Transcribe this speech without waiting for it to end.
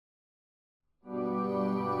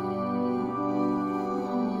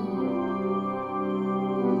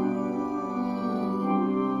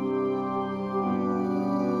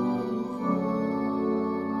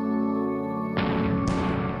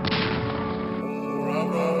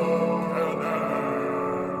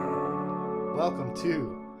Welcome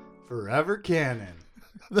to Forever Canon,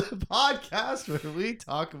 the podcast where we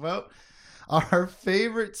talk about our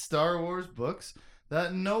favorite Star Wars books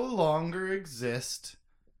that no longer exist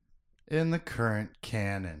in the current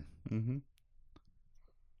canon. Mm-hmm.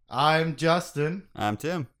 I'm Justin, I'm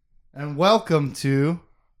Tim. and welcome to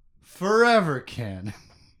Forever Canon.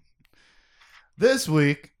 This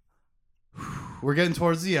week, we're getting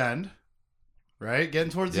towards the end, right?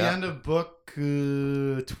 Getting towards the end of book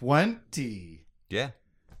 20 Yeah.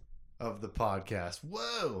 of the podcast.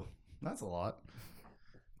 Whoa, that's a lot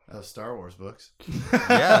of Star Wars books.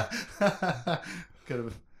 Yeah.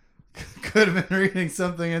 Could have been reading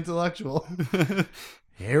something intellectual.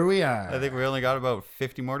 Here we are. I think we only got about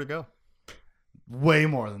 50 more to go. Way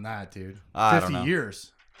more than that, dude. I don't 50 know.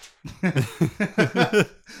 years.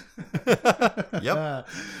 Yep.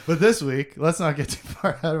 But this week, let's not get too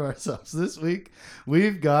far ahead of ourselves. This week,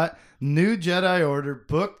 we've got New Jedi Order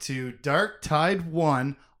Book 2, Dark Tide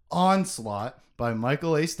 1, Onslaught by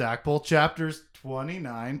Michael A. Stackpole, chapters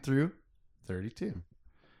 29 through 32.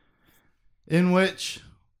 In which,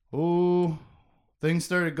 things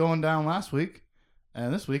started going down last week,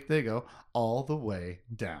 and this week they go all the way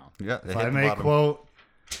down. Yeah. They If hit I the may bottom. quote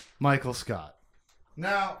Michael Scott.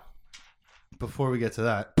 Now, before we get to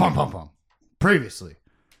that, previously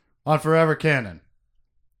on Forever Canon,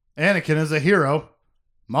 Anakin is a hero,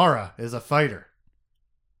 Mara is a fighter.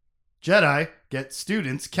 Jedi get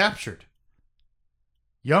students captured.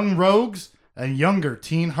 Young rogues and younger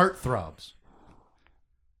teen heartthrobs.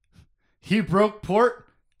 He broke port,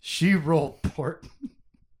 she rolled port.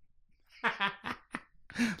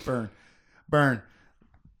 Burn.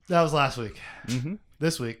 That was last week. Mm-hmm.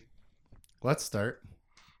 This week, let's start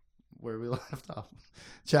where we left off.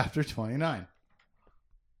 Chapter 29.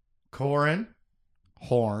 Corran,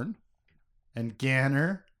 Horn, and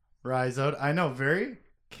Ganner rise out. I know, very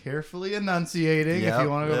carefully enunciating. If Yep, you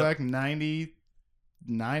want to go yep. back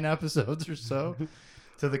 99 episodes or so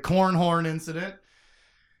to the Corn Horn incident.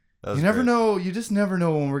 That was You never great. know. You just never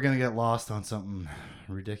know when we're going to get lost on something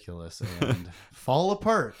ridiculous and fall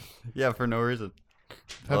apart. Yeah, for no reason.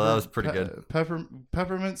 Well, that was pretty good.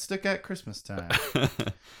 Peppermint stick at Christmas time.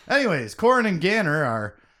 Anyways, Corran and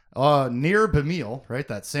Ganner are near Bemil, right?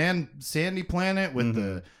 That sandy planet with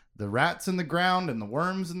the rats in the ground and the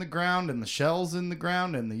worms in the ground and the shells in the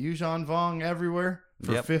ground and the Yuuzhan Vong everywhere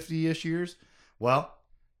for Yep. 50-ish years. Well,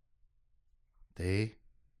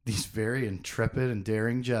 these very intrepid and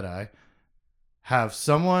daring Jedi have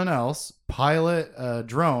someone else pilot a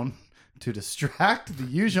drone to distract the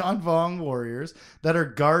Yuuzhan Vong warriors that are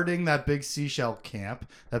guarding that big seashell camp,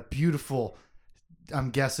 that beautiful,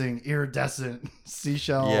 I'm guessing, iridescent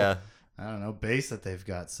seashell, Yeah. I don't know, base that they've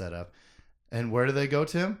got set up. And where do they go,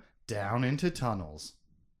 Tim? Down into tunnels.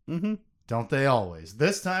 Mm-hmm. Don't they always?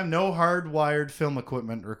 This time, no hardwired film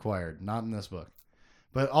equipment required. Not in this book.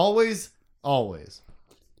 But always.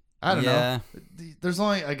 I don't know.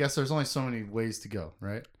 I guess there's only so many ways to go,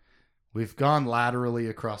 right? We've gone laterally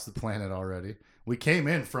across the planet already. We came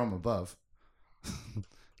in from above.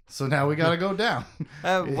 So now we got to go down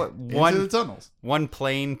into the tunnels. One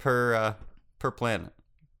plane per planet.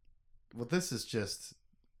 Well, this has just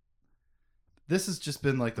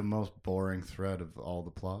been like the most boring thread of all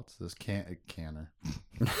the plots. This Canner.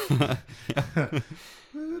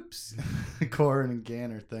 Oops. Corran and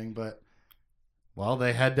Ganner thing, but well,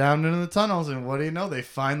 they head down into the tunnels, and what do you know? They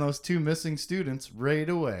find those two missing students right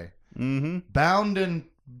away. Mm-hmm. Bound and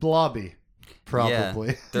blobby, probably.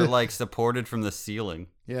 Yeah, they're like supported from the ceiling.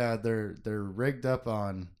 Yeah, they're rigged up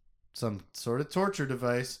on some sort of torture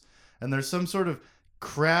device, and there's some sort of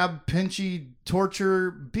crab pinchy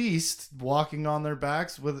torture beast walking on their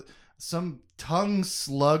backs with some tongue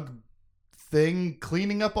slug thing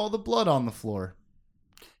cleaning up all the blood on the floor.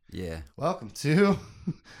 Yeah. Welcome to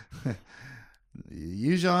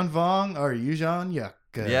Yuuzhan Vong or Yuuzhan Yuck.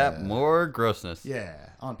 Yeah, more grossness. Yeah,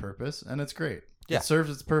 on purpose, and it's great. Yeah. It serves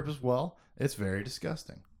its purpose well. It's very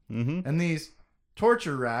disgusting. Mm-hmm. And these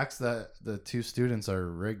torture racks that the two students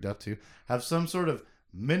are rigged up to have some sort of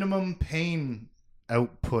minimum pain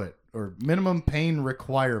output or minimum pain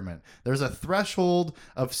requirement. There's a threshold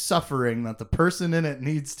of suffering that the person in it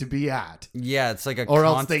needs to be at. Yeah, it's like a Or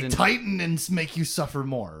constant... else they tighten and make you suffer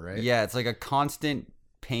more, right? Yeah, it's like a constant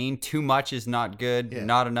pain. Too much is not good. Yeah.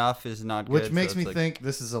 Not enough is not good. Which makes so me it's like... think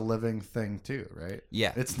this is a living thing too, right?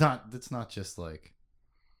 Yeah. It's not just like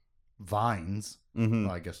vines. Mm-hmm.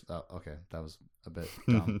 Well, I guess okay, that was a bit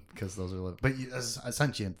dumb because those are living, but it's a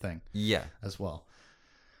sentient thing Yeah. as well.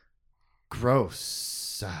 Gross.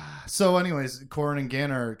 So, anyways, Corran and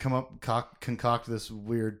Ganner concoct this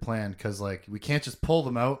weird plan because, like, we can't just pull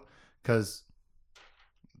them out because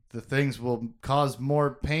the things will cause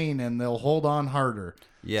more pain and they'll hold on harder.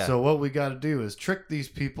 Yeah. So what we got to do is trick these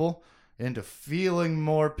people into feeling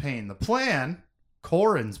more pain. The plan,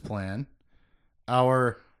 Corrin's plan,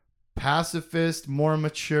 our pacifist, more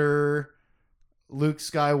mature Luke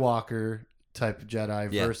Skywalker type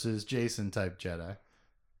Jedi versus Jason type Jedi.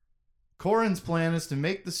 Corrin's plan is to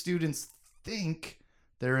make the students think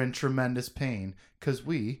they're in tremendous pain because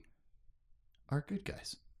we are good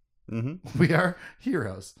guys. Mm-hmm. We are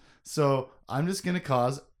heroes. So I'm just going to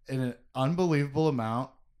cause an unbelievable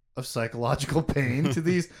amount of psychological pain to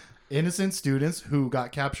these innocent students who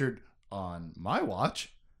got captured on my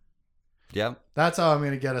watch. Yep. That's how I'm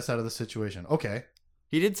going to get us out of the situation. Okay.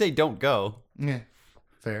 He did say don't go. Yeah.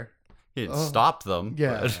 Fair. He didn't stop them.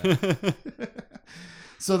 Yeah. But...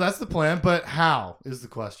 So that's the plan, but how is the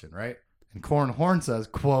question, right? And Corran Horn says,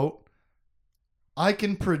 quote, I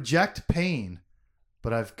can project pain,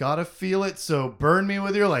 but I've got to feel it, so burn me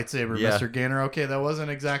with your lightsaber, Yeah. Mr. Gainer. Okay, that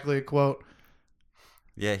wasn't exactly a quote.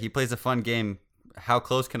 Yeah, he plays a fun game. How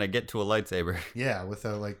close can I get to a lightsaber? Yeah,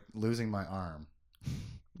 without like losing my arm.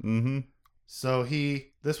 Mm-hmm. So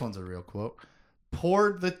this one's a real quote,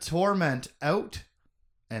 poured the torment out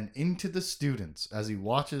and into the students as he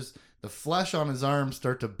watches the flesh on his arm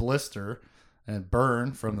start to blister and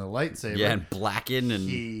burn from the lightsaber. Yeah, and blacken and...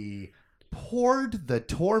 He poured the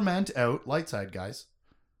torment out, light side guys,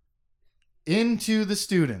 into the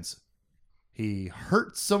students. He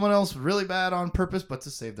hurt someone else really bad on purpose, but to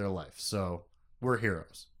save their life. So we're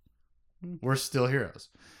heroes. We're still heroes.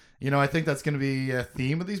 You know, I think that's going to be a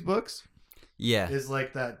theme of these books. Yeah. Is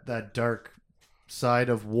like that dark side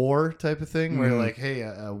of war type of thing where like, hey,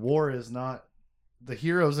 a war is not... The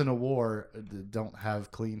heroes in a war don't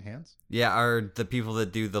have clean hands. Yeah, are the people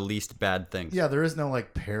that do the least bad things. Yeah, there is no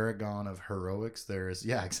like paragon of heroics. There is,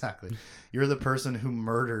 yeah, exactly. You're the person who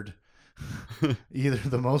murdered either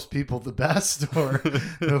the most people the best or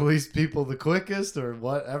the least people the quickest or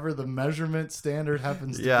whatever the measurement standard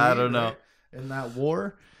happens to be. Yeah, I don't know. Right? In that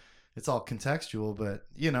war, it's all contextual, but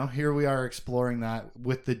you know, here we are exploring that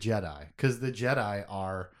with the Jedi because the Jedi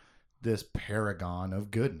are this paragon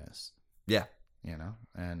of goodness. Yeah. You know,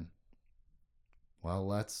 and well,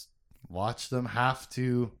 let's watch them have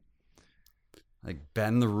to like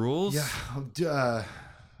bend the rules. Yeah,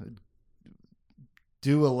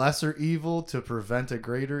 do a lesser evil to prevent a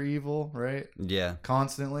greater evil, right? Yeah.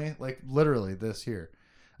 Constantly, like literally this here.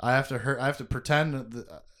 I have to pretend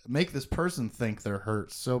make this person think they're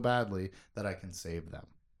hurt so badly that I can save them.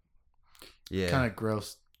 Yeah. Kind of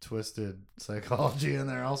gross, twisted psychology in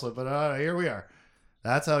there also, but here we are.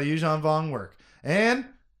 That's how Yuuzhan Vong work. And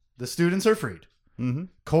the students are freed. Mm-hmm.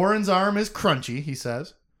 Corran's arm is crunchy, he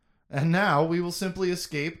says. And now we will simply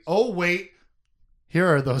escape. Oh, wait. Here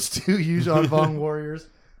are those two Yuuzhan Vong warriors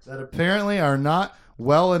that apparently are not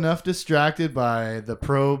well enough distracted by the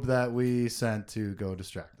probe that we sent to go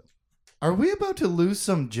distract them. Are we about to lose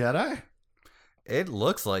some Jedi? It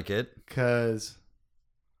looks like it. Because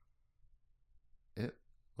it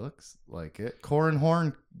looks like it. Corran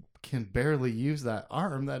Horn can barely use that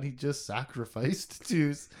arm that he just sacrificed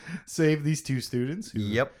to save these two students who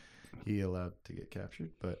he allowed to get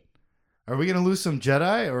captured. But are we going to lose some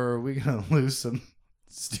Jedi or are we going to lose some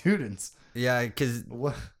students? Yeah, because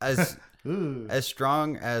as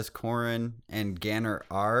strong as Corran and Ganner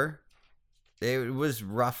are, it was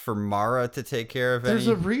rough for Mara to take care of. There's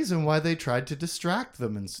a reason why they tried to distract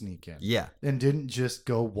them and sneak in. Yeah. And didn't just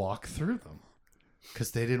go walk through them.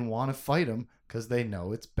 Because they didn't want to fight them. Because they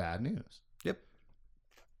know it's bad news. Yep.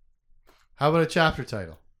 How about a chapter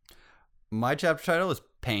title? My chapter title is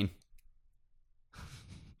Pain.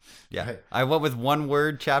 Yeah. Right. I went with one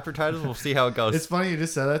word chapter titles. We'll see how it goes. It's funny you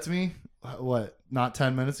just said that to me. What? Not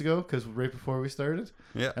 10 minutes ago? Because right before we started?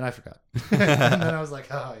 Yeah. And I forgot. And then I was like,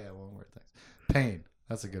 oh, yeah, one word. Thanks. Pain.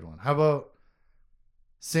 That's a good one. How about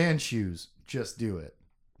sand shoes? Just do it.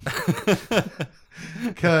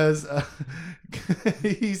 Because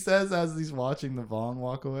he says as he's watching the Vaughn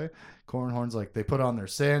walk away, Corran Horn's like, they put on their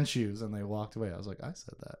sand shoes and they walked away. I was like, I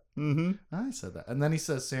said that. Mm-hmm. I said that. And then he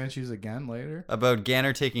says sand shoes again later. About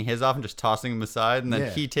Ganner taking his off and just tossing them aside, and then Yeah.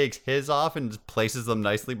 he takes his off and just places them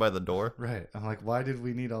nicely by the door. Right. I'm like, why did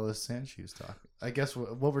we need all this sand shoes talk? I guess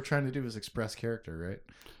what we're trying to do is express character, right?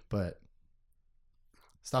 But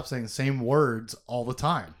stop saying the same words all the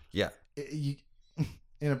time. Yeah.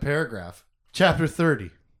 In a paragraph. Chapter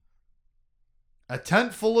 30. A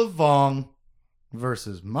tent full of Vong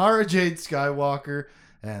versus Mara Jade Skywalker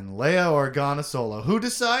and Leia Organa Solo, who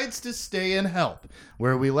decides to stay and help.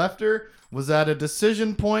 Where we left her was at a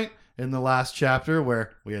decision point in the last chapter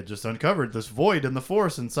where we had just uncovered this void in the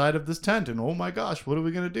Force inside of this tent. And oh my gosh, what are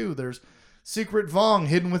we going to do? There's secret Vong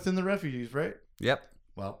hidden within the refugees, right? Yep.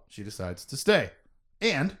 Well, she decides to stay.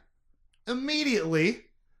 And immediately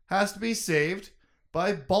has to be saved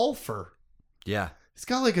by Balfour. Yeah. He's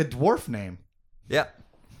got like a dwarf name. Yep.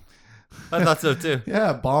 I thought so too.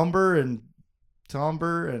 Yeah, Bomber and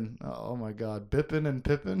Tomber and oh my god, Bippin and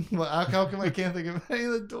Pippin. How come I can't think of any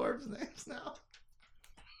of the dwarves' names now?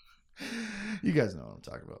 You guys know what I'm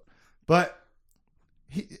talking about. But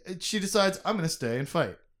she decides, I'm going to stay and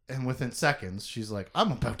fight. And within seconds, she's like,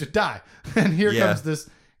 I'm about to die. And here comes this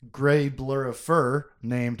gray blur of fur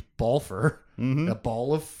named Balfour. Mm-hmm. A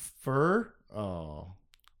ball of fur? Oh.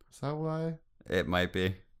 Is that why? It might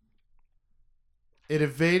be. It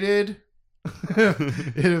evaded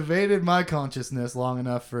my consciousness long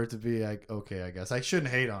enough for it to be like, okay, I guess. I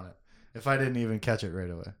shouldn't hate on it if I didn't even catch it right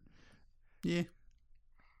away. Yeah.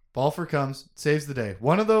 Balfour comes, saves the day.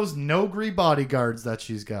 One of those Nogri bodyguards that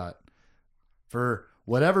she's got for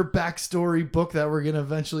whatever backstory book that we're going to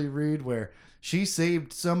eventually read where she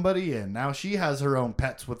saved somebody and now she has her own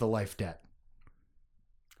pets with a life debt.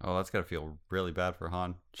 Oh, that's got to feel really bad for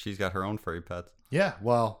Han. She's got her own furry pets. Yeah,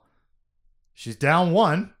 well, she's down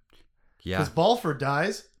one. Yeah. Because Balfour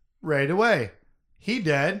dies right away. He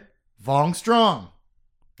dead. Vong strong.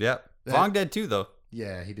 Yep. Vong dead too, though.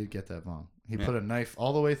 Yeah, he did get that Vong. He put a knife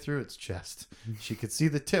all the way through its chest. She could see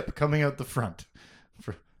the tip coming out the front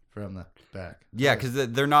from the back. Yeah, because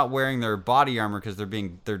they're not wearing their body armor because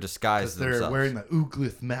they're disguised they're themselves. wearing the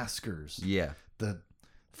Ooglith maskers. Yeah. The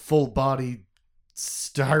full body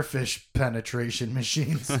starfish penetration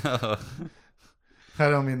machines. I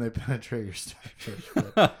don't mean they penetrate your starfish.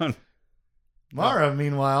 But Mara,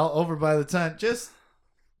 meanwhile, over by the tent, just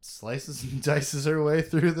slices and dices her way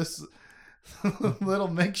through this little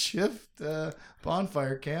makeshift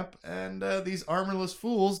bonfire camp, and these armorless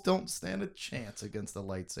fools don't stand a chance against a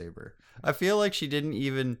lightsaber. I feel like she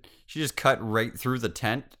just cut right through the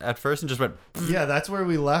tent at first and just went. Yeah, that's where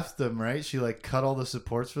we left them, right? She like cut all the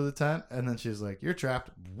supports for the tent, and then she's like, "You're trapped."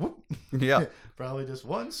 Whoop. Yeah. Probably just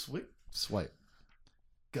one swipe.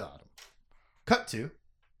 Got him. Cut to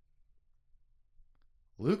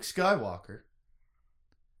Luke Skywalker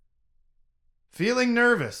feeling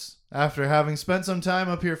nervous after having spent some time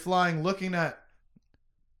up here flying, looking at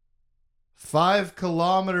 5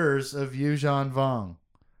 kilometers of Yuuzhan Vong.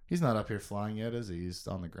 He's not up here flying yet, is he? He's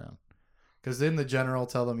on the ground. Because then the general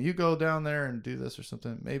tell them, you go down there and do this or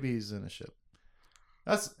something. Maybe he's in a ship.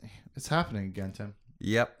 It's happening again, Tim.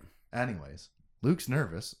 Yep. Anyways, Luke's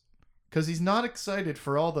nervous because he's not excited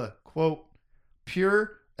for all the, quote,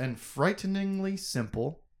 pure and frighteningly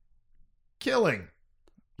simple killing.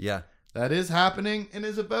 Yeah. That is happening and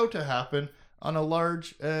is about to happen on a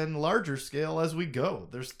large and larger scale as we go.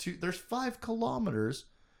 There's 5 kilometers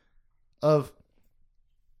of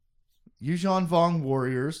Yuuzhan Vong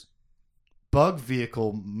warriors, bug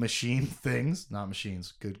vehicle machine things, not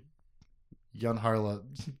machines, good Yun Harla,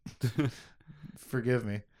 forgive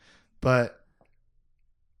me. But,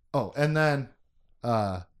 and then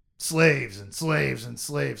slaves and slaves and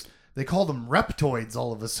slaves. They call them reptoids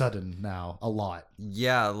all of a sudden now, a lot.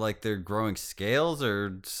 Yeah, like they're growing scales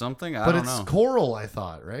or something. I don't know. But it's coral, I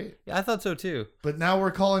thought, right? Yeah, I thought so too. But now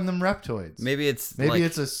we're calling them reptoids. Maybe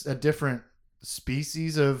it's a different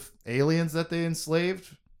species of aliens that they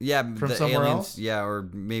enslaved. Yeah, from the somewhere aliens, else. Yeah, or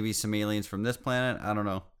maybe some aliens from this planet. I don't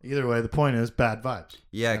know. Either way, the point is bad vibes.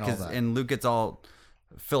 Yeah, because and Luke gets all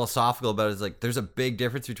philosophical about it. It's like there's a big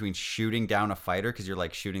difference between shooting down a fighter because you're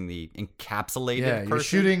like shooting the encapsulated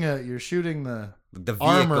person. You're shooting the vehicle.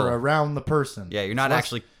 Armor around the person. Yeah, you're not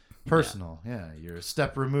actually personal. Yeah, you're a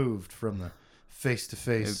step removed from the face to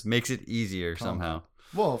face. It makes it easier somehow.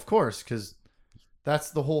 Well, of course, because that's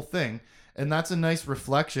the whole thing. And that's a nice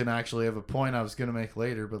reflection, actually, of a point I was going to make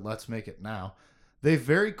later, but let's make it now. They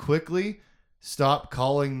very quickly stopped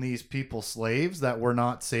calling these people slaves that we're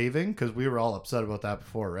not saving, because we were all upset about that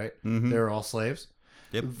before, right? Mm-hmm. They were all slaves.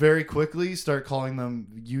 Yep. Very quickly start calling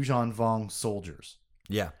them Yuuzhan Vong soldiers.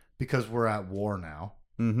 Yeah. Because we're at war now.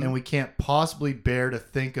 Mm-hmm. And we can't possibly bear to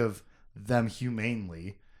think of them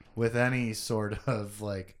humanely with any sort of,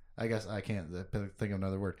 like, I guess I can't think of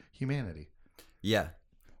another word. Humanity. Yeah.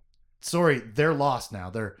 Sorry, they're lost now.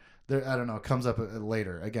 They're I don't know, it comes up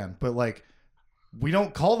later again. But like, we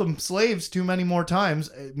don't call them slaves too many more times.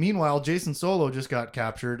 Meanwhile, Jacen Solo just got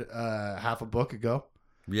captured half a book ago.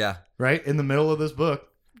 Yeah. Right? In the middle of this book,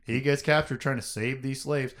 he gets captured trying to save these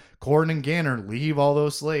slaves. Corran and Ganner leave all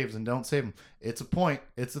those slaves and don't save them. It's a point.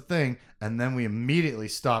 It's a thing. And then we immediately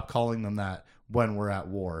stop calling them that when we're at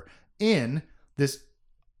war. In this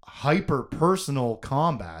hyper personal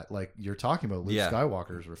combat like you're talking about, Luke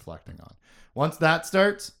Skywalker is reflecting on. Once that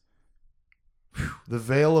starts, the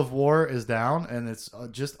veil of war is down, and it's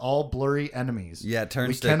just all blurry enemies. Yeah, it turns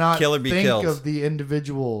We to cannot kill or be think killed. of the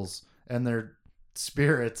individuals and their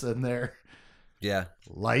spirits and their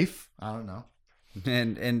life. I don't know.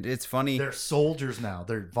 And it's funny. They're soldiers now.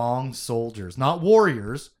 They're Vong soldiers, not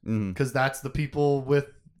warriors, because that's the people with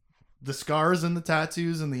the scars and the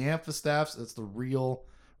tattoos and the amphistaffs. That's the real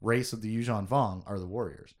race of the Yuuzhan Vong, are the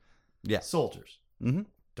warriors. Yeah. Soldiers. Mm-hmm.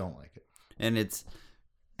 Don't like it. And it's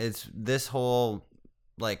this whole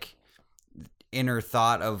like inner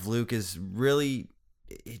thought of Luke is really,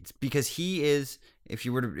 it's because he is, if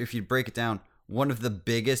you break it down, one of the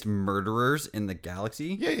biggest murderers in the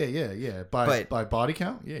galaxy. Yeah. By body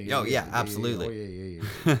count? Yeah, absolutely.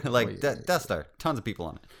 Yeah. Like Death Star, tons of people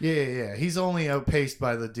on it. Yeah. He's only outpaced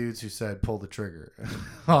by the dudes who said pull the trigger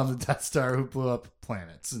on the Death Star, who blew up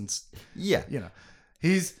planets. And yeah,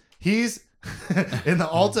 he's in the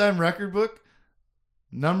all-time record book,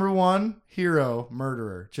 number 1 hero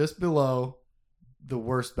murderer, just below the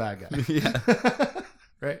worst bad guy. Yeah.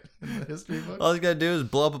 Right? In the history book. All he's got to do is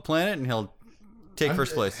blow up a planet and he'll take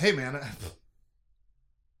first place. Hey, man.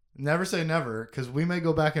 Never say never, because we may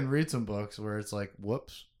go back and read some books where it's like,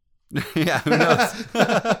 whoops. Yeah, who knows?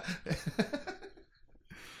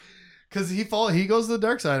 Because he goes to the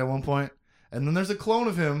dark side at one point, and then there's a clone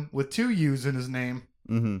of him with 2 U's in his name,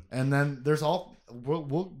 and then there's all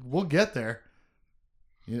we'll get there.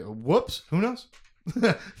 Whoops, who knows?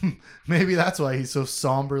 Maybe that's why he's so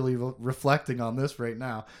somberly reflecting on this right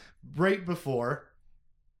now, right before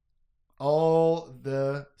all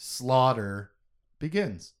the slaughter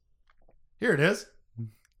begins. Here it is.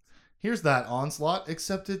 Here's that onslaught,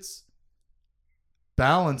 except it's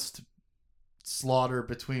balanced slaughter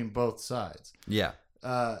between both sides. Yeah.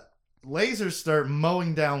 Lasers start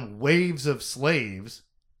mowing down waves of slaves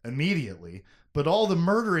immediately, but all the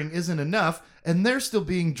murdering isn't enough, and they're still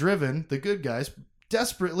being driven, the good guys,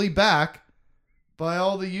 desperately back by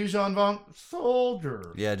all the Yuuzhan Vong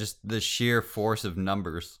soldiers. Yeah, just the sheer force of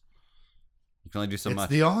numbers. You can only do so much.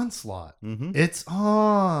 It's the onslaught. Mm-hmm. It's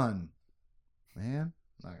on. Man,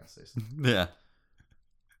 I'm not going to say something. Yeah.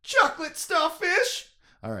 Chocolate starfish!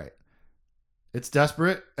 All right. It's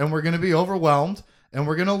desperate, and we're going to be overwhelmed, and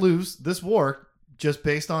we're going to lose this war just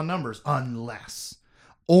based on numbers, unless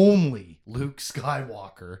only Luke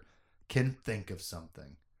Skywalker can think of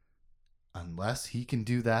something. Unless he can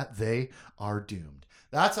do that, they are doomed.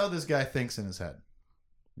 That's how this guy thinks in his head.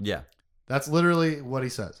 Yeah. That's literally what he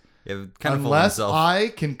says. Yeah, kind of Unless I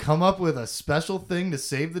can come up with a special thing to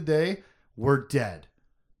save the day, we're dead.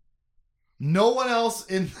 No one else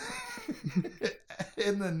in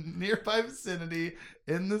in the nearby vicinity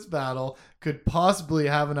in this battle could possibly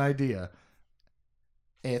have an idea.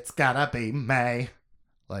 It's gotta be May.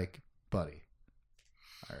 Like, buddy.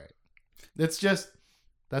 All right. It's just,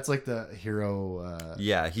 that's like the hero.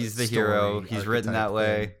 Yeah, he's the hero. He's written that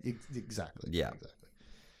way. Exactly. Yeah. Exactly.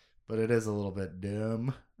 But it is a little bit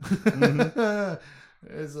dumb. Mm-hmm.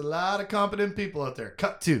 There's a lot of competent people out there.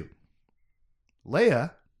 Cut 2.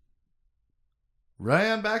 Leia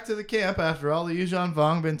ran back to the camp after all the Yuuzhan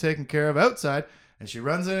Vong been taken care of outside, and she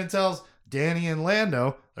runs in and tells Danny and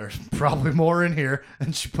Lando, there's probably more in here,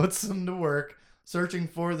 and she puts them to work searching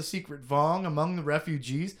for the secret Vong among the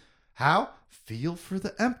refugees. How? Feel for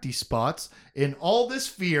the empty spots in all this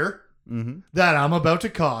fear that I'm about to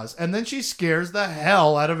cause. And then she scares the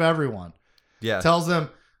hell out of everyone. Yeah. Tells them,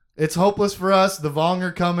 it's hopeless for us. The Vong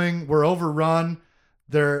are coming. We're overrun.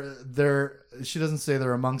 She doesn't say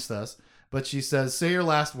they're amongst us, but she says, say your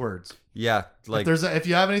last words. Yeah. Like, if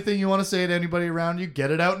you have anything you want to say to anybody around you,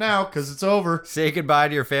 get it out now, because it's over. Say goodbye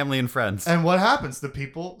to your family and friends. And what happens? The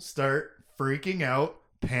people start freaking out,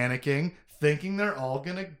 panicking, thinking they're all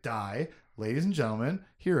going to die. Ladies and gentlemen,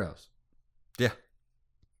 heroes. Yeah.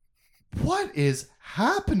 What is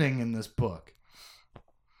happening in this book?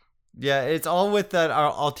 Yeah, it's all with that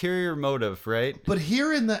ulterior motive, right? But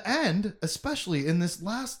here in the end, especially in this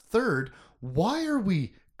last third, why are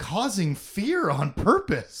we causing fear on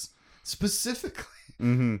purpose?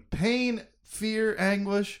 Specifically, pain, fear,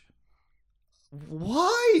 anguish.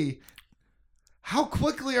 Why? How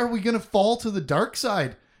quickly are we going to fall to the dark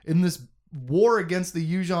side in this war against the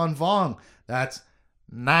Yuuzhan Vong? That's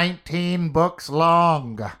 19 books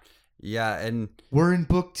long. Yeah, and we're in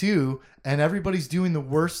book 2, and everybody's doing the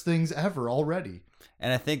worst things ever already.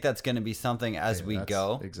 And I think that's going to be something as we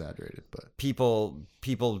go. Exaggerated, but people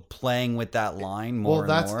playing with that line more and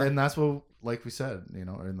more. And that's what, like we said,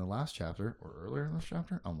 in the last chapter or earlier in this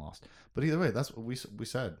chapter, I'm lost. But either way, that's what we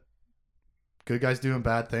said. Good guys doing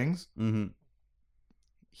bad things.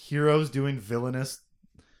 Heroes doing villainous,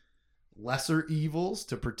 lesser evils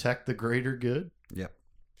to protect the greater good. Yep.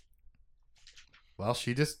 Well,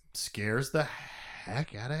 she just scares the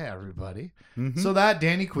heck out of everybody Mhm. so that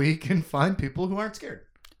Danny Quee can find people who aren't scared.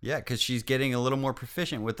 Yeah, because she's getting a little more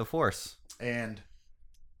proficient with the Force. And,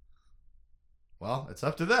 well, it's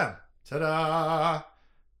up to them. Ta-da!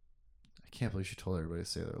 I can't believe she told everybody to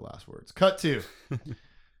say their last words. Cut to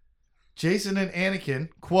Jason and Anakin,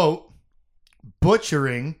 quote,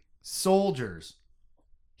 butchering soldiers.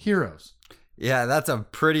 Heroes. Yeah, that's a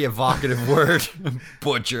pretty evocative word.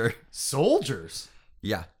 Butcher. Soldiers?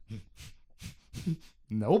 Yeah.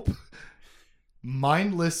 Nope.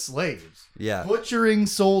 Mindless slaves. Yeah. Butchering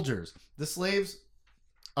soldiers. The slaves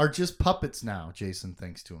are just puppets now, Jason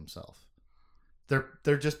thinks to himself.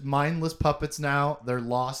 They're just mindless puppets now. They're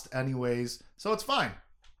lost anyways, so it's fine.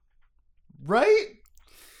 Right?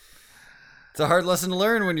 It's a hard lesson to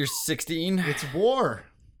learn when you're 16. It's war.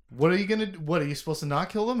 What are you gonna do? What are you supposed to not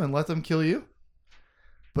kill them and let them kill you?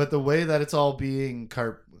 But the way that it's all being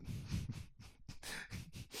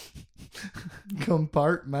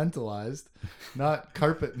compartmentalized, not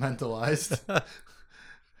carpet mentalized. The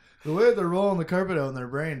way they're rolling the carpet out in their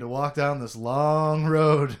brain to walk down this long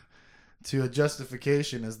road to a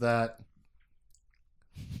justification is that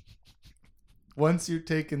once you're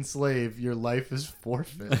taken slave, your life is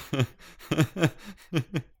forfeit.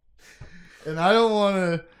 And I don't want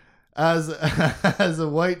to, as a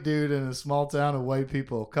white dude in a small town of white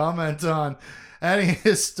people, comment on any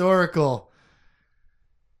historical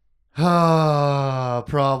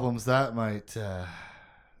problems that might.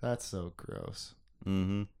 That's so gross.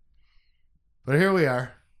 Mm-hmm. But here we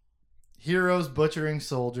are, heroes butchering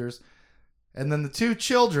soldiers, and then the two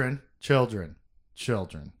children,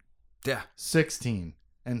 Yeah. 16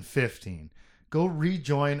 and 15, go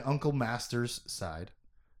rejoin Uncle Master's side,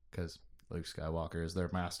 because Luke Skywalker is their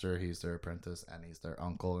master, he's their apprentice, and he's their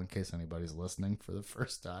uncle, in case anybody's listening for the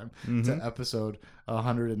first time to episode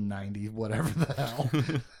 190, whatever the hell.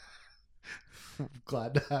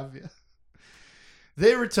 Glad to have you.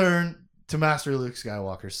 They return to Master Luke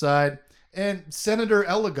Skywalker's side, and Senator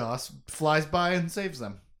Elagos flies by and saves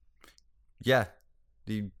them. Yeah.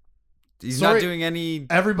 He's not doing any...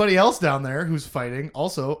 Everybody else down there who's fighting,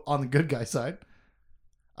 also on the good guy side.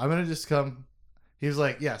 I'm going to just come... He was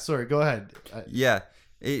like, yeah, sorry, go ahead. Yeah.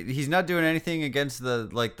 He's not doing anything against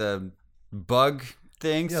the bug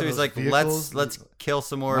thing. Yeah, so he's those like, vehicles, let's kill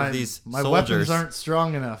some more of these my soldiers. weapons aren't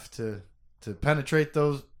strong enough to penetrate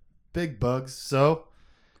those big bugs, so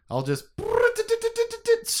I'll just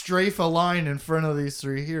strafe a line in front of these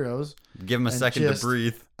three heroes. Give him a second to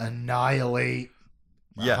breathe. Annihilate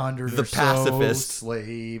 100 the or pacifist so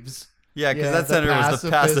slaves. Yeah, because that senator was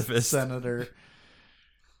the pacifist. Senator.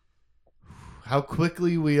 How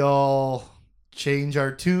quickly we all change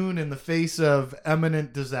our tune in the face of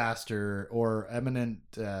imminent disaster or imminent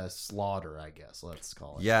slaughter, I guess. Let's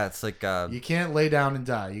call it. Yeah, it's like... you can't lay down and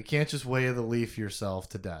die. You can't just weigh the leaf yourself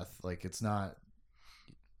to death. Like, it's not...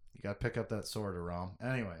 You got to pick up that sword, Aram.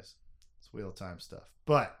 Anyways, it's Wheel of Time stuff.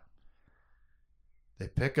 But they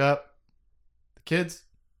pick up the kids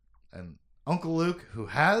and Uncle Luke, who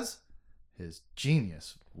has his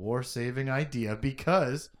genius war-saving idea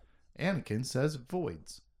because Anakin says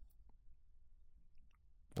voids.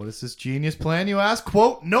 What is this genius plan, you ask?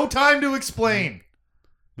 Quote, no time to explain.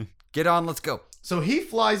 Get on, let's go. So he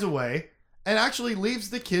flies away and actually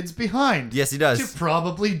leaves the kids behind. Yes, he does. To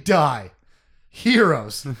probably die.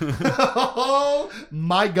 Heroes. Oh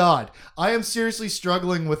my God. I am seriously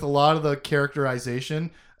struggling with a lot of the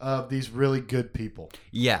characterization of these really good people.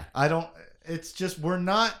 Yeah. It's just, we're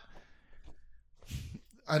not,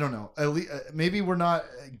 I don't know. At least, maybe we're not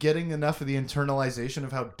getting enough of the internalization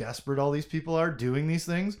of how desperate all these people are doing these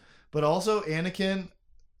things. But also, Anakin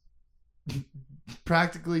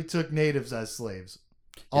practically took natives as slaves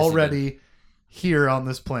already here on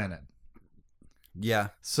this planet. Yeah.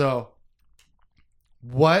 So,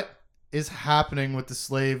 what is happening with the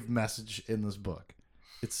slave message in this book?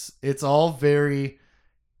 It's all very...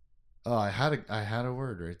 Oh, I had a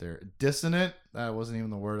word right there. Dissonant. That wasn't even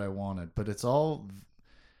the word I wanted. But it's all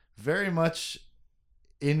very much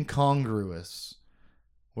incongruous,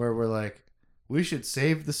 where we're like, we should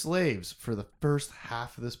save the slaves for the first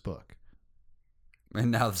half of this book,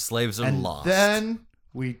 and now the slaves are lost. Then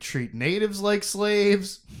we treat natives like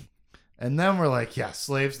slaves, and then we're like, yeah,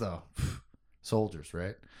 slaves though, soldiers,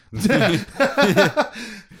 right? Listen.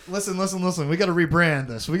 We got to rebrand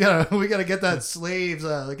this. We got to get that slaves.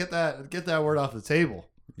 Get that word off the table.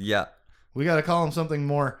 Yeah. We got to call them something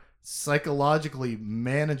more psychologically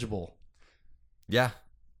manageable. Yeah.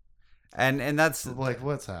 And that's like,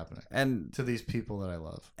 what's happening and to these people that I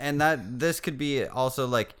love. And that this could be also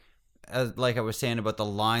like like I was saying about the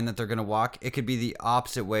line that they're gonna walk, it could be the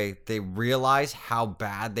opposite way. They realize how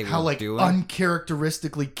bad they How were like doing,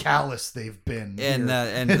 uncharacteristically callous they've been. and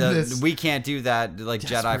here in this we can't do that. Like Jedi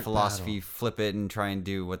desperate philosophy, battle. flip it and try and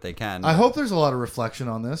do what they can. I hope there's a lot of reflection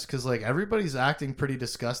on this because like everybody's acting pretty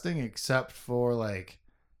disgusting except for like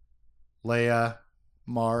Leia,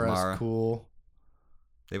 Mara's Mara. cool,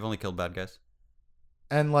 They've only killed bad guys.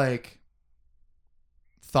 and like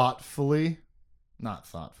not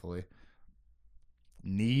thoughtfully,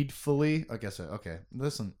 needfully. I guess okay.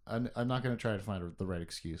 Listen, I'm not gonna try to find the right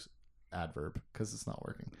excuse, adverb, because it's not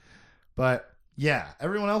working. But yeah,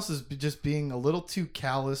 everyone else is just being a little too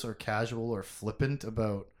callous or casual or flippant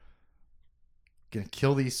about gonna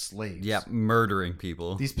kill these slaves. Yeah, murdering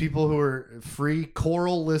people. These people who are free,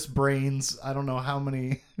 coralless brains, I don't know how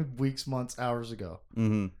many weeks, months, hours ago.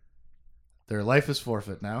 Mm-hmm. Their life is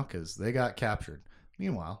forfeit now because they got captured.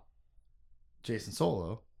 Meanwhile, Jason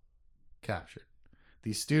Solo, captured.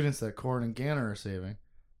 These students that Corrin and Ganner are saving,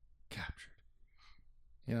 captured.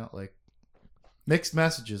 You know, like, mixed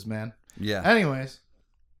messages, man. Yeah. Anyways,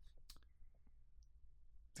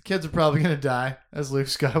 the kids are probably going to die as Luke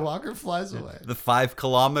Skywalker flies away. The 5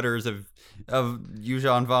 kilometers of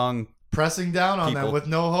Yuuzhan Vong. Pressing down on them People. with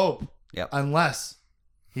no hope. Yep. Unless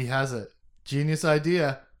he has a genius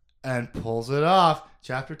idea and pulls it off.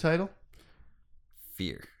 Chapter title?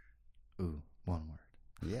 Fear. Ooh, one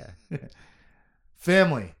word. Yeah.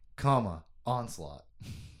 Family, comma, onslaught.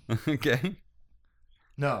 Okay.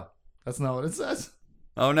 No, that's not what it says.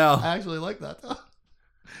 Oh no. I actually like that though.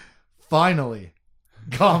 Finally,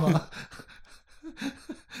 comma,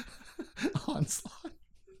 onslaught.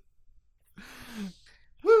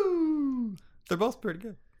 Woo! They're both pretty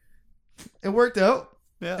good. It worked out.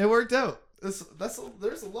 Yeah. It worked out. There's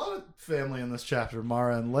a lot of family in this chapter.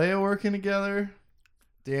 Mara and Leia working together.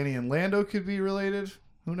 Danny and Lando could be related.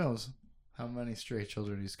 Who knows how many stray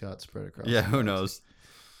children he's got spread across. Yeah, the who galaxy. knows?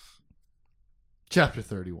 Chapter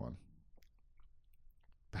 31.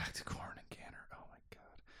 Back to Corrin and Ganner. Oh my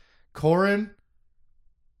god. Corrin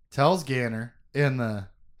tells Ganner in the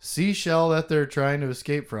seashell that they're trying to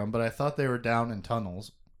escape from, but I thought they were down in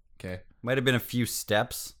tunnels. Okay. Might have been a few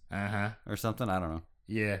steps Uh-huh. or something. I don't know.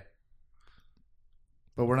 Yeah.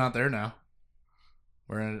 But we're not there now.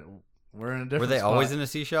 We're in a different Were they spot. always in a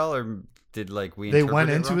seashell, or did like we? They went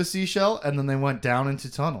into a seashell and then they went down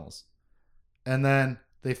into tunnels. And then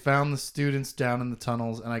they found the students down in the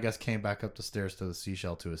tunnels and I guess came back up the stairs to the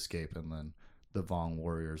seashell to escape, and then the Vong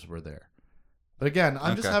warriors were there. But again,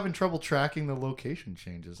 I'm just Okay. having trouble tracking the location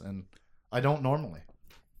changes, and I don't normally.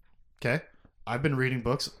 Okay? I've been reading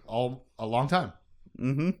books a long time.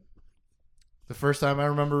 Mm-hmm. The first time I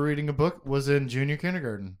remember reading a book was in junior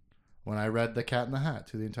kindergarten when I read The Cat in the Hat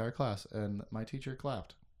to the entire class, and my teacher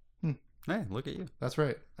clapped. Hey, look at you. That's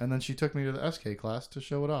right. And then she took me to the SK class to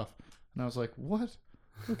show it off. And I was like, what?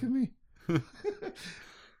 Look at me.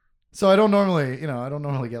 So I don't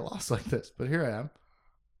normally get lost like this, but here I am.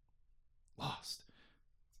 Lost.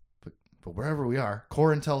 But wherever we are,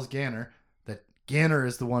 Corrin tells Ganner that Ganner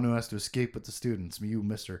is the one who has to escape with the students. You,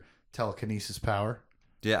 Mr. Telekinesis Power.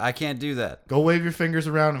 Yeah, I can't do that. Go wave your fingers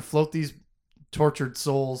around and float these tortured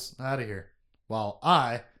souls out of here. While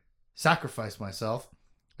I sacrifice myself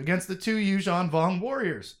against the 2 Yuuzhan Vong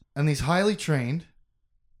warriors. And these highly trained,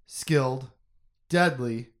 skilled,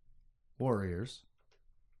 deadly warriors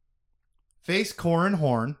face Corrin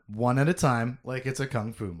Horn one at a time like it's a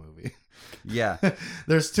kung fu movie. Yeah.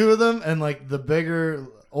 There's 2 of them, and like the bigger,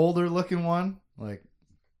 older looking one, like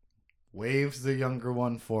waves the younger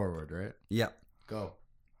one forward, right? Yep. Go.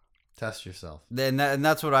 Test yourself. And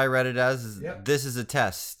that's what I read it as. Is Yep. This is a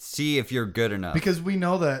test. See if you're good enough. Because we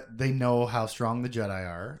know that they know how strong the Jedi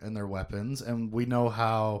are and their weapons, and we know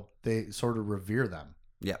how they sort of revere them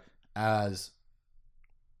Yep. as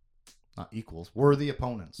not equals, worthy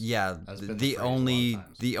opponents. Yeah. Has been the The phrase a lot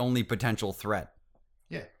of times. only potential threat.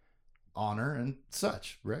 Yeah. Honor and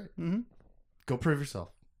such, right? Mm-hmm. Go prove yourself.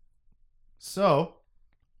 So,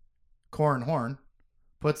 Corrin Horn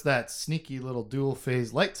puts that sneaky little dual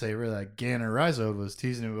phase lightsaber that Ganner Rhizode was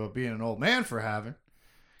teasing him about being an old man for having.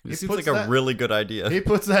 It He seems puts like a that- really good idea. He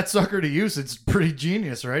puts that sucker to use. It's pretty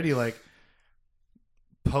genius, right? He like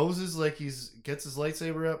poses like gets his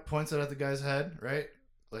lightsaber up, points it at the guy's head, right?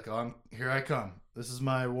 Like, here I come. This is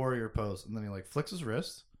my warrior pose. And then he like flicks his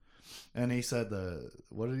wrist. And he said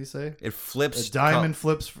what did he say? It flips. A diamond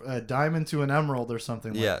flips a diamond to an emerald or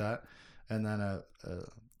something Yeah. like that. And then a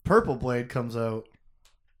purple blade comes out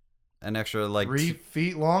An extra like 3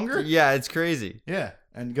 feet longer. Yeah, it's crazy. Yeah.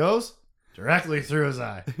 And goes directly through his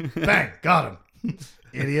eye. Bang! Got him.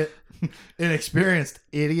 Idiot. Inexperienced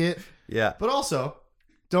idiot. Yeah. But also,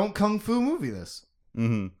 Don't kung fu movie this.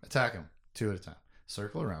 Mm-hmm. Attack him 2 at a time.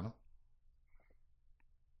 Circle around him.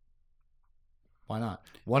 Why not?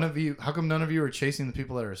 One of you. How come none of you are chasing the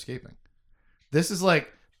people that are escaping? This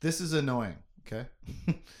is annoying. Okay,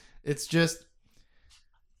 it's just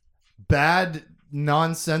bad,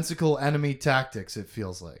 nonsensical enemy tactics. It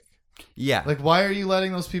feels like. Yeah. Like, why are you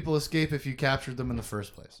letting those people escape if you captured them in the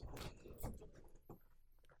first place?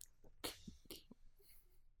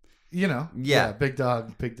 You know. Yeah. Big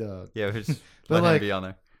dog. Big dog. Yeah, just But let him like- be on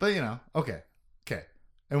there. But you know, okay.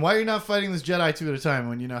 And why are you not fighting this Jedi 2 at a time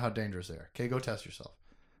when you know how dangerous they are? Okay, go test yourself.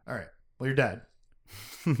 All right. Well, you're dead.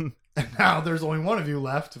 And now there's only one of you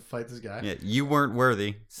left to fight this guy. Yeah, you weren't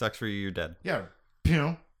worthy. Sucks for you. You're dead. Yeah. You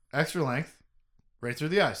know, extra length, right through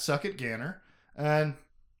the eye. Suck it, Ganner. And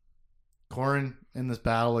Corran in this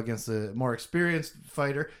battle against the more experienced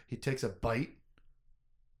fighter, he takes a bite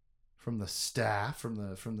from the staff, from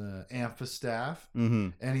the Ampha staff, Mm-hmm.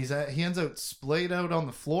 and he ends up splayed out on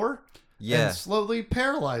the floor. Yeah. And slowly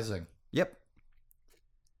paralyzing. Yep.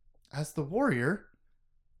 As the warrior,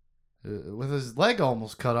 with his leg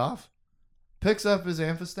almost cut off, picks up his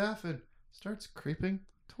amphistaff and starts creeping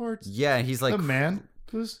towards Yeah, he's like the man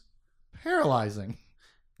who's paralyzing.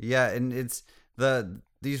 Yeah, and it's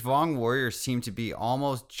these Vong warriors seem to be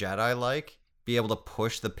almost Jedi-like, be able to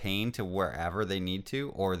push the pain to wherever they need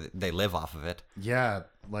to, or they live off of it. Yeah,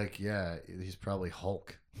 he's probably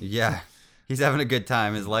Hulk. Yeah, he's having a good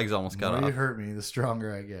time. His legs almost The cut more you off. hurt me, the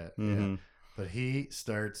stronger I get. Mhm. Yeah. But he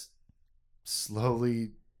starts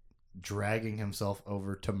slowly dragging himself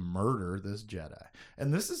over to murder this Jedi.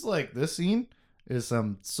 And this scene is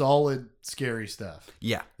some solid, scary stuff.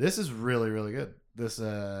 Yeah, This is really, really good. This,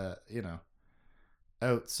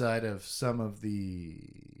 outside of some of the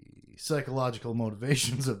psychological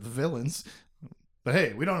motivations of the villains. But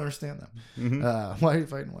hey, we don't understand them. Mhm. Why are you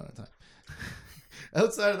fighting one at a time?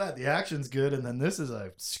 Outside of that, the action's good, and then this is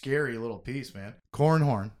a scary little piece, man. Corran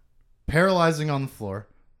Horn, paralyzing on the floor,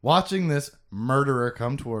 watching this murderer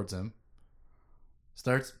come towards him,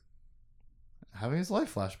 starts having his life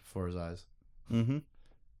flash before his eyes. Mm-hmm.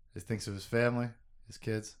 He thinks of his family, his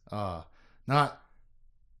kids. Not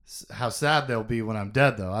how sad they'll be when I'm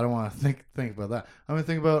dead, though. I don't want to think about that. I'm going to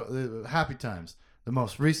think about the happy times, the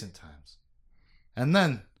most recent times. And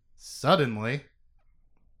then, suddenly,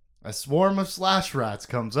 a swarm of slash rats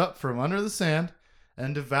comes up from under the sand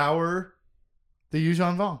and devour the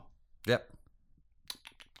Yuuzhan Vong. Yep.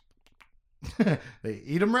 They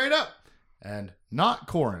eat him right up. And not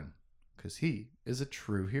Corran, because he is a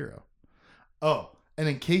true hero. Oh, and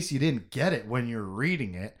in case you didn't get it when you're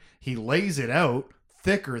reading it, he lays it out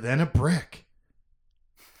thicker than a brick.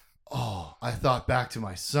 Oh, I thought back to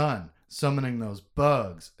my son summoning those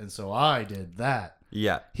bugs, and so I did that.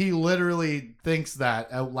 Yeah. He literally thinks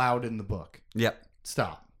that out loud in the book. Yep.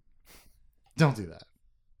 Stop. Don't do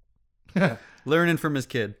that. Learning from his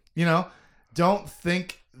kid. You know, don't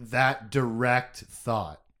think that direct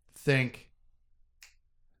thought. Think,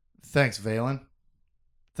 thanks, Valen.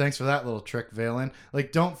 Thanks for that little trick, Valen.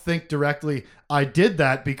 Like, don't think directly, I did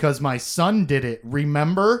that because my son did it.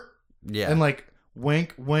 Remember? Yeah. And like,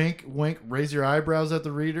 wink, wink, wink, raise your eyebrows at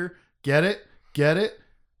the reader. Get it? Get it?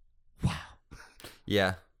 Wow.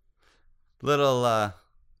 Yeah. Little,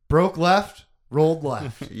 Broke left, rolled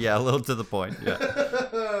left. yeah, a little to the point.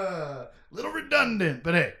 Yeah. Little redundant,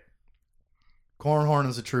 but hey, Corran Horn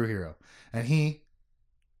is a true hero, and he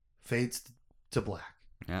fades to black,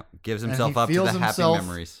 Yeah. Gives And himself he up to the feels happy himself-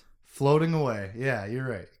 memories. floating away. Yeah, you're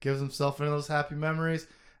right. Gives himself into those happy memories,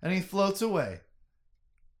 and he floats away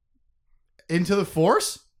into the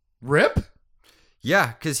Force. Rip.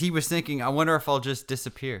 Yeah, because he was thinking, I wonder if I'll just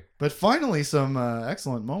disappear. But finally, some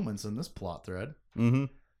excellent moments in this plot thread. Mm-hmm.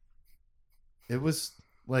 It was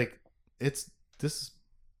like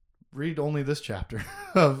read only this chapter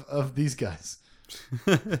of these guys.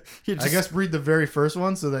 I guess read the very first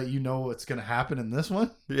one so that you know what's going to happen in this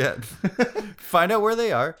one. Yeah. Find out where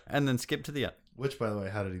they are and then skip to the end. Which, by the way,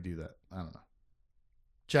 how did he do that? I don't know.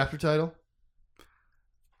 Chapter title?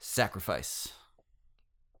 Sacrifice.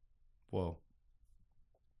 Whoa.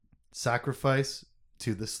 Sacrifice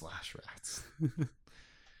to the slash rats.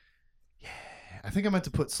 Yeah. I think I meant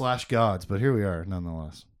to put slash gods, but here we are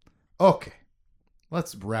nonetheless. Okay.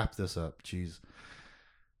 Let's wrap this up. Jeez.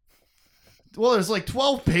 Well, there's like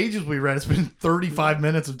 12 pages we read. It's been 35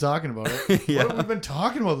 minutes of talking about it. Yeah. What have we been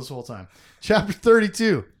talking about this whole time? Chapter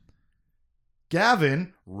 32.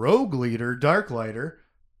 Gavin, rogue leader, Darklighter,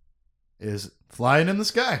 is flying in the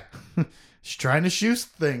sky. She's trying to shoot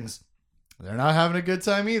things. They're not having a good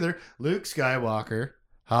time either. Luke Skywalker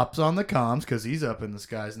hops on the comms because he's up in the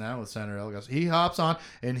skies now with Senator Elgos. He hops on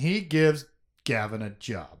and he gives Gavin a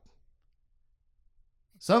job.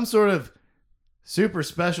 Some sort of super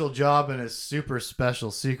special job in his super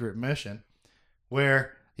special secret mission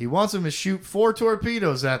where he wants him to shoot 4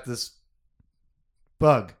 torpedoes at this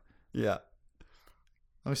bug. Yeah.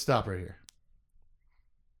 Let me stop right here.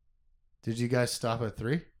 Did you guys stop at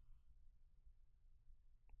 3?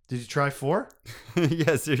 Did you try 4?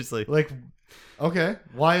 Yeah, seriously. Like, okay,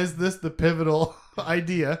 why is this the pivotal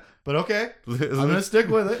idea? But okay, I'm going to stick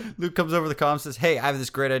with it. Luke comes over the comm and says, hey, I have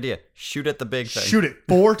this great idea. Shoot at the big thing. Shoot it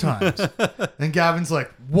 4 times. And Gavin's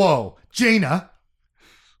like, whoa, Jaina,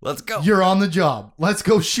 Let's go. you're on the job. Let's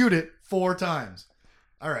go shoot it 4 times.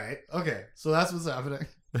 All right, okay, so that's what's happening.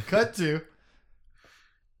 Cut to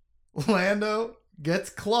Lando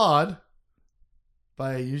gets clawed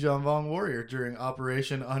by a Yuuzhan Vong warrior during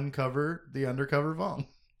Operation Uncover the Undercover Vong.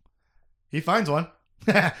 He finds one.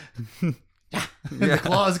 And the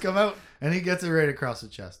claws come out, and he gets it right across the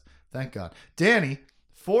chest. Thank God. Danny,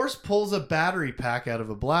 Force pulls a battery pack out of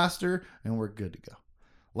a blaster, and we're good to go.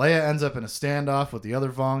 Leia ends up in a standoff with the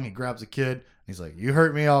other Vong. He grabs a kid, and he's like, you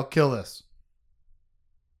hurt me, I'll kill this.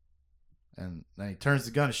 And then he turns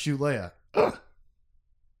the gun to shoot Leia. Ugh.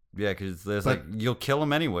 Yeah, because there's like, you'll kill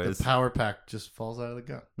him anyways. The power pack just falls out of the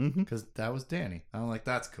gun. Mm-hmm. Because that was Danny. I'm like,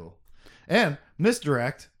 that's cool. And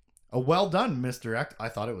misdirect, a well done misdirect. I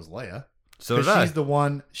thought it was Leia. So did I. She's the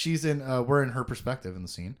one. She's in. We're in her perspective in the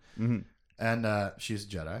scene, Mm-hmm. and she's a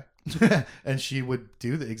Jedi, and she would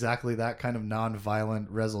do exactly that kind of non-violent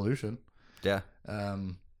resolution. Yeah.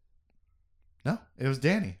 No, it was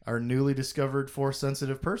Danny, our newly discovered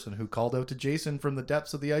Force-sensitive person who called out to Jason from the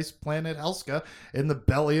depths of the ice planet Helska in the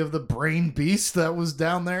belly of the brain beast that was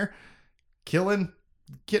down there, killing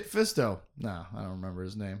Kit Fisto. No, I don't remember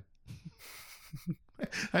his name.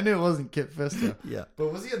 I knew it wasn't Kit Fisto. Yeah.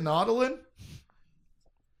 But was he a Nautilin?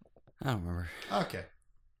 I don't remember. Okay.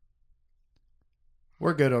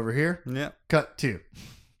 We're good over here. Yeah. Cut 2.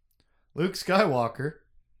 Luke Skywalker.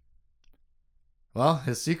 Well,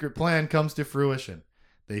 his secret plan comes to fruition.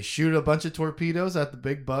 They shoot a bunch of torpedoes at the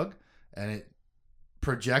big bug, and it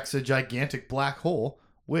projects a gigantic black hole,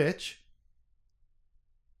 which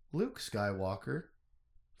Luke Skywalker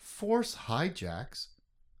force hijacks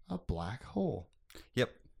a black hole.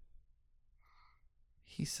 Yep.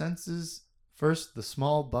 He senses first the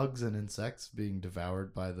small bugs and insects being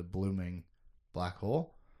devoured by the blooming black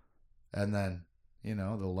hole, and then, you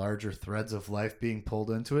know, the larger threads of life being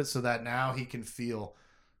pulled into it, so that now he can feel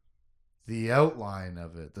the outline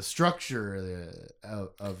of it, the structure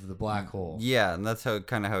of the black hole. Yeah, and that's how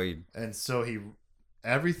he. And so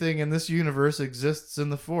everything in this universe exists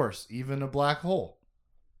in the Force, even a black hole.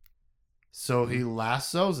 So he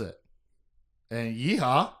lassos it. And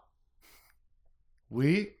yeehaw,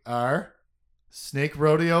 we are snake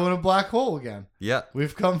rodeo in a black hole again. Yeah.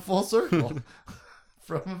 We've come full circle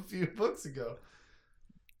from a few books ago.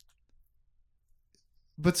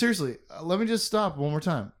 But seriously, let me just stop one more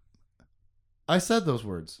time. I said those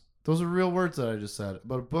words. Those are real words that I just said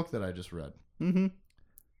about a book that I just read. Mm-hmm.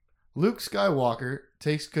 Luke Skywalker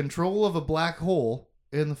takes control of a black hole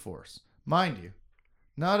in the Force. Mind you,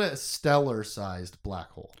 not a stellar-sized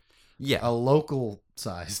black hole. Yeah. A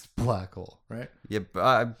local-sized black hole, right? Yeah,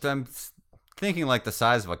 I'm thinking like the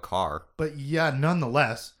size of a car. But yeah,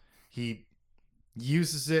 nonetheless, he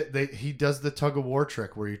uses it. He does the tug-of-war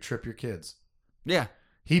trick where you trip your kids. Yeah.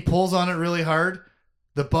 He pulls on it really hard.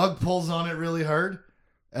 The bug pulls on it really hard.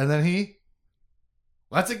 And then he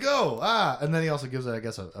lets it go. And then he also gives it, I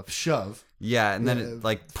guess, a shove. Yeah, and then it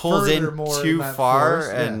like pulls in Furthermore, too in far,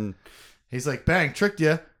 force, and he's like, bang, tricked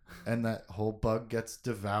you. And that whole bug gets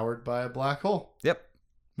devoured by a black hole. yep.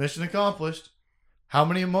 Mission accomplished. How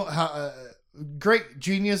many great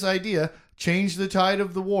genius idea. Change the tide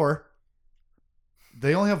of the war.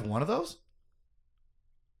 They only have one of those?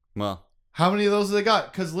 Well, How many of those have they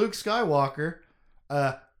got? Because Luke Skywalker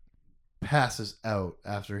passes out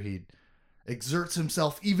after he exerts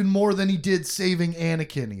himself even more than he did saving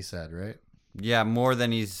Anakin, he said, right? yeah, more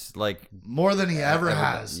than he's like. More than he ever Ever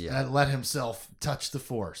has. done, yeah. And let himself touch the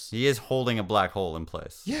Force. He is holding a black hole in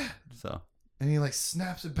place. Yeah. So. And he like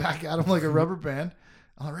snaps it back at him like a rubber band.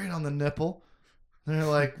 Right on the nipple. And they're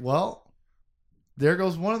like, well, there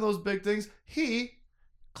goes one of those big things. He,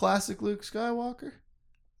 classic Luke Skywalker,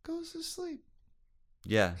 goes to sleep.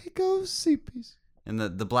 Yeah. He goes sleepies. And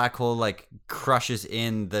the black hole like crushes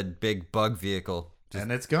in the big bug vehicle.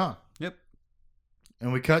 And it's gone. Yep.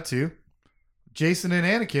 And we cut to Jason and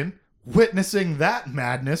Anakin witnessing that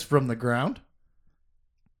madness from the ground.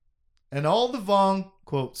 And all the Vong,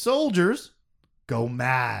 quote, soldiers go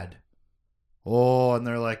mad. Oh, and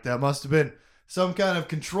they're like, that must have been some kind of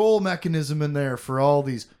control mechanism in there for all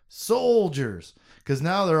these soldiers. Because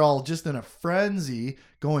now they're all just in a frenzy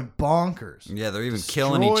going bonkers. Yeah, they're even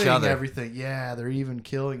killing each Destroying other. Everything. Yeah, they're even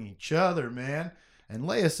killing each other, man. And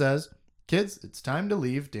Leia says, kids, it's time to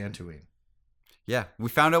leave Dantooine. Yeah, we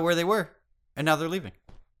found out where they were, and now they're leaving.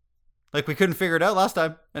 Like, we couldn't figure it out last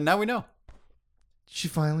time, and now we know. She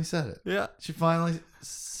finally said it. Yeah. She finally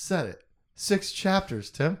said it. 6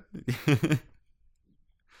 chapters, Tim.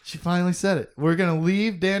 She finally said it. We're going to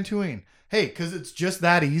leave Dantooine. Hey, because it's just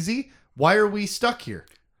that easy. Why are we stuck here?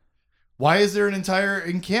 Why is there an entire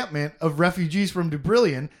encampment of refugees from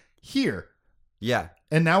Dubrillion here? Yeah.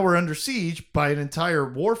 And now we're under siege by an entire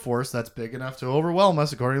war force that's big enough to overwhelm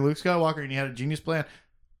us, according to Luke Skywalker, and he had a genius plan.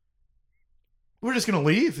 We're just going to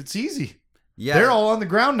leave. It's easy. Yeah. They're all on the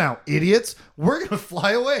ground now, idiots. We're going to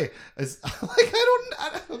fly away.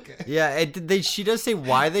 Okay. Yeah, she does say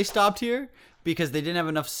why they stopped here. Because they didn't have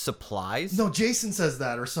enough supplies. No, Jason says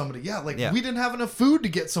that or somebody. Yeah, we Yeah. didn't have enough food to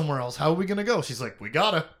get somewhere else. How are we going to go? She's like, we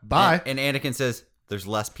gotta. Bye. And Anakin says, there's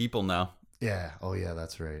less people now. Yeah. Oh, yeah,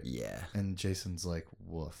 that's right. Yeah. And Jason's like,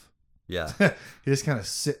 woof. Yeah. He just kind of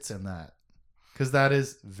sits in that. Because that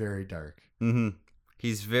is very dark. Mm-hmm.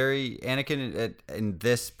 He's very... Anakin, in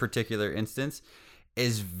this particular instance,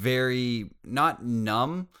 is very... Not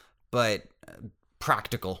numb, but...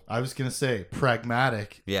 practical. I was going to say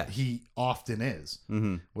pragmatic. Yeah. He often is.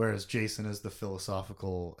 Mm-hmm. Whereas Jason is the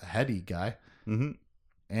philosophical, heady guy. Mm-hmm.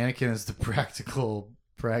 Anakin is the practical,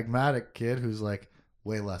 pragmatic kid who's like,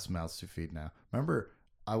 way less mouths to feed now. Remember,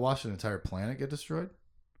 I watched an entire planet get destroyed?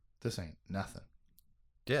 This ain't nothing.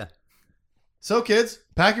 Yeah. So, kids,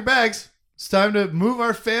 pack your bags. It's time to move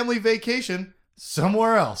our family vacation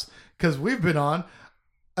somewhere else. Because we've been on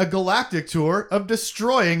a galactic tour of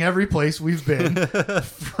destroying every place we've been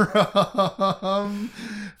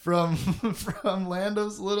from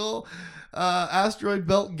Lando's little asteroid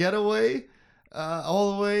belt getaway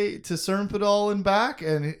all the way to Cernpadal and back,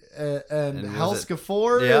 and Helska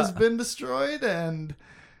 4 has been destroyed, and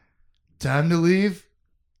time to leave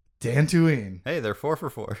Dantooine. Hey, they're 4 for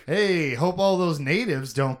 4. Hey, hope all those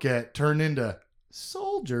natives don't get turned into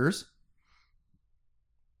soldiers.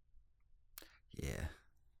 Yeah.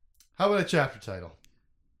 How about a chapter title?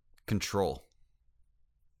 Control.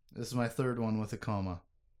 This is my third one with a comma.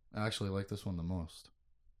 I actually like this one the most.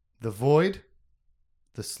 The void,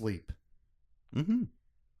 the sleep. Mm-hmm.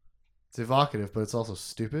 It's evocative, but it's also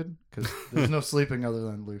stupid because there's no sleeping other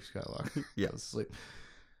than Luke Skywalker. Yeah. Sleep.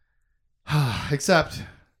 Except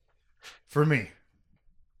for me.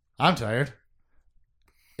 I'm tired.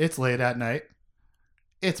 It's late at night.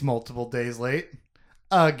 It's multiple days late.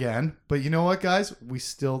 Again. But you know what, guys? We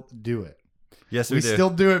still do it. Yes, we do. Still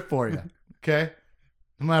do it for you. Okay?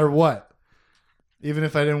 No matter what. Even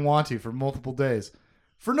if I didn't want to for multiple days.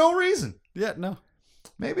 For no reason. Yeah, no.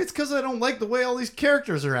 Maybe it's because I don't like the way all these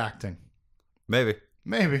characters are acting. Maybe.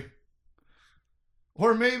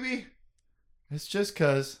 Or maybe it's just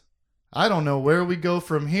because I don't know where we go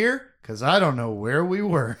from here because I don't know where we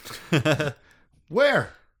were. Where?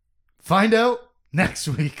 Find out next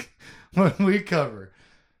week when we cover,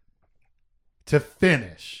 to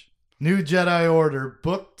finish, New Jedi Order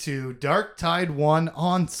Book 2 Dark Tide 1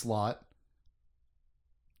 Onslaught,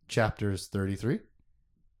 chapters 33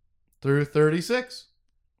 through 36.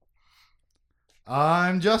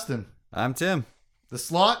 I'm Justin. I'm Tim. The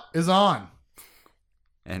slot is on.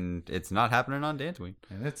 And it's not happening on Dantooine.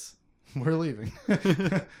 And we're leaving.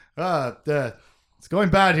 It's going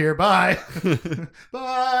bad here. Bye.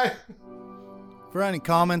 Bye. For any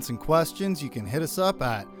comments and questions, you can hit us up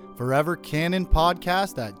at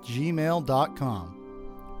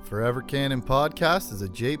forevercanonpodcast@gmail.com. Forever Canon Podcast is a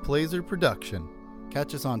Jay Plazer production.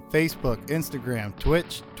 Catch us on Facebook, Instagram,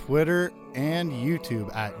 Twitch, Twitter, and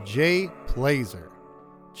YouTube at Jay Plazer.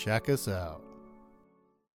 Check us out.